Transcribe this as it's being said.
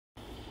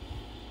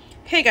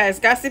Hey guys,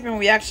 gossip and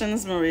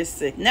reactions,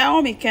 Maristic.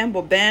 Naomi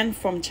Campbell banned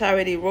from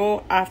charity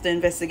role after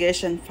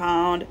investigation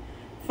found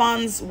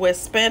funds were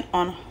spent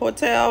on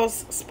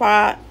hotels,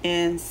 spa,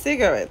 and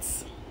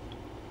cigarettes.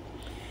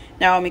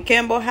 Naomi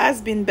Campbell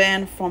has been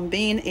banned from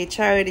being a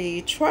charity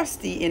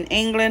trustee in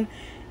England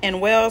and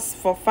Wales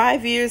for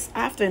 5 years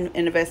after an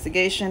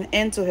investigation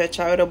into her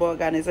charitable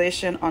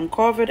organization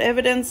uncovered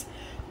evidence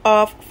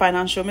of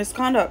financial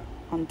misconduct.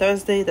 On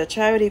Thursday, the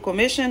Charity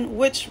Commission,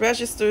 which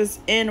registers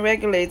and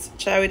regulates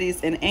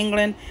charities in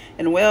England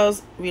and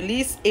Wales,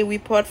 released a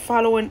report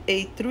following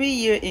a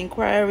 3-year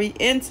inquiry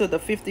into the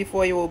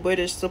 54-year-old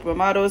British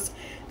supermodel's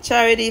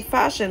charity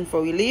Fashion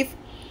for Relief,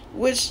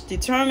 which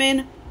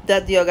determined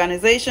that the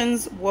organization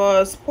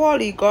was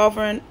poorly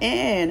governed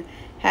and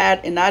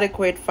had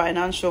inadequate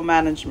financial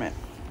management.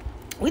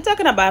 We're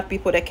talking about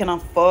people that can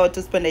afford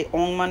to spend their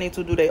own money,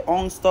 to do their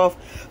own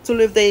stuff, to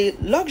live their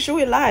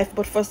luxury life,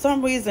 but for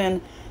some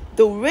reason,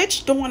 the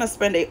rich don't want to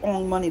spend their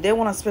own money. They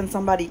want to spend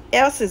somebody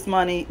else's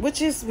money,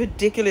 which is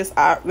ridiculous,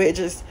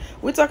 outrageous.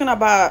 We're talking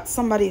about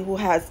somebody who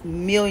has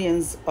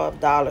millions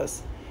of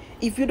dollars.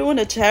 If you're doing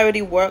a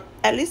charity work,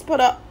 at least put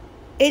up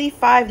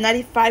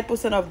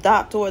 85-95% of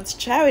that towards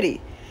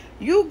charity.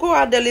 You go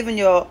out there living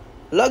your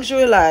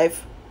luxury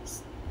life,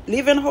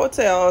 live in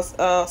hotels,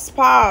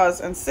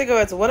 spas, and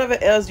cigarettes, whatever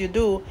else you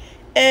do.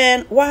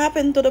 And what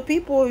happened to the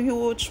people you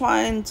were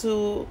trying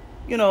to,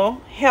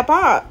 help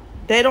out?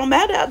 They don't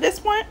matter at this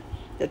point.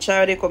 The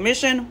Charity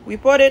Commission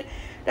reported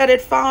that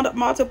it found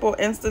multiple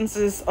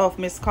instances of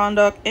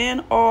misconduct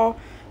and or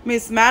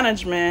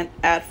mismanagement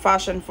at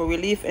Fashion for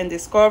Relief and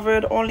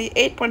discovered only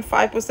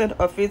 8.5%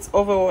 of its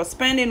overall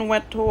spending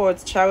went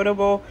towards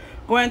charitable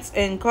grants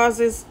and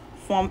causes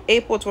from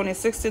April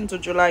 2016 to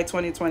July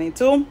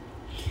 2022.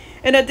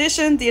 In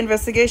addition, the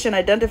investigation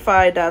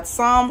identified that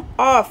some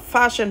of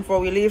Fashion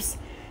for Relief's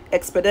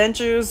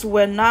expenditures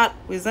were not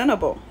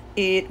reasonable.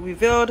 It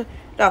revealed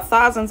that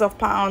thousands of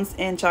pounds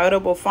in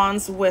charitable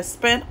funds were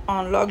spent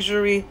on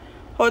luxury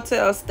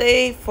hotel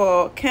stay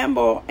for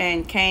Campbell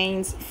and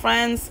Kane's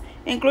friends,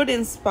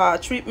 including spa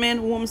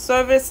treatment, room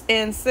service,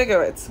 and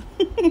cigarettes.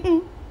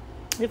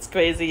 It's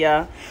crazy,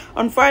 yeah.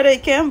 On Friday,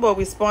 Campbell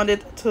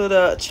responded to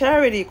the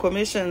Charity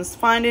Commission's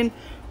finding,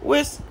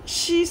 which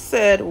she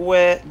said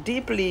were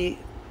deeply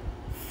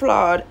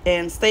flawed,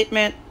 in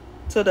statement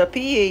to the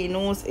PA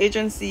news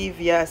agency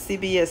via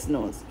CBS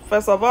News.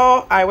 First of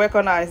all, I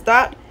recognize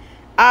that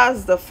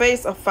as the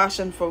face of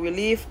Fashion for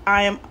Relief,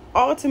 I am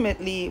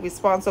ultimately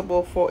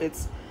responsible for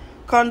its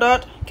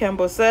conduct,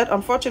 Campbell said.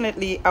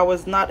 Unfortunately, I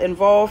was not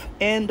involved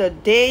in the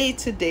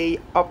day-to-day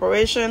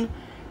operation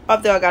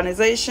of the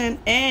organization,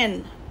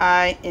 and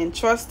I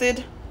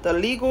entrusted the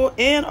legal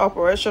and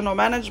operational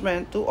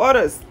management to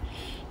others.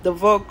 The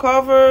Vogue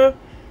cover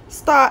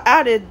star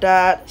added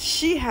that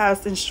she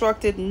has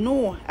instructed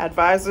new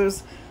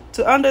advisors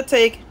to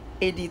undertake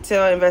a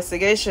detailed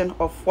investigation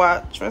of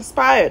what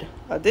transpired.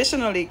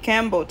 Additionally,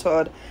 Campbell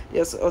told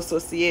the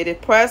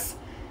Associated Press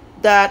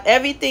that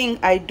everything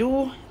I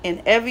do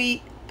and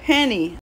every penny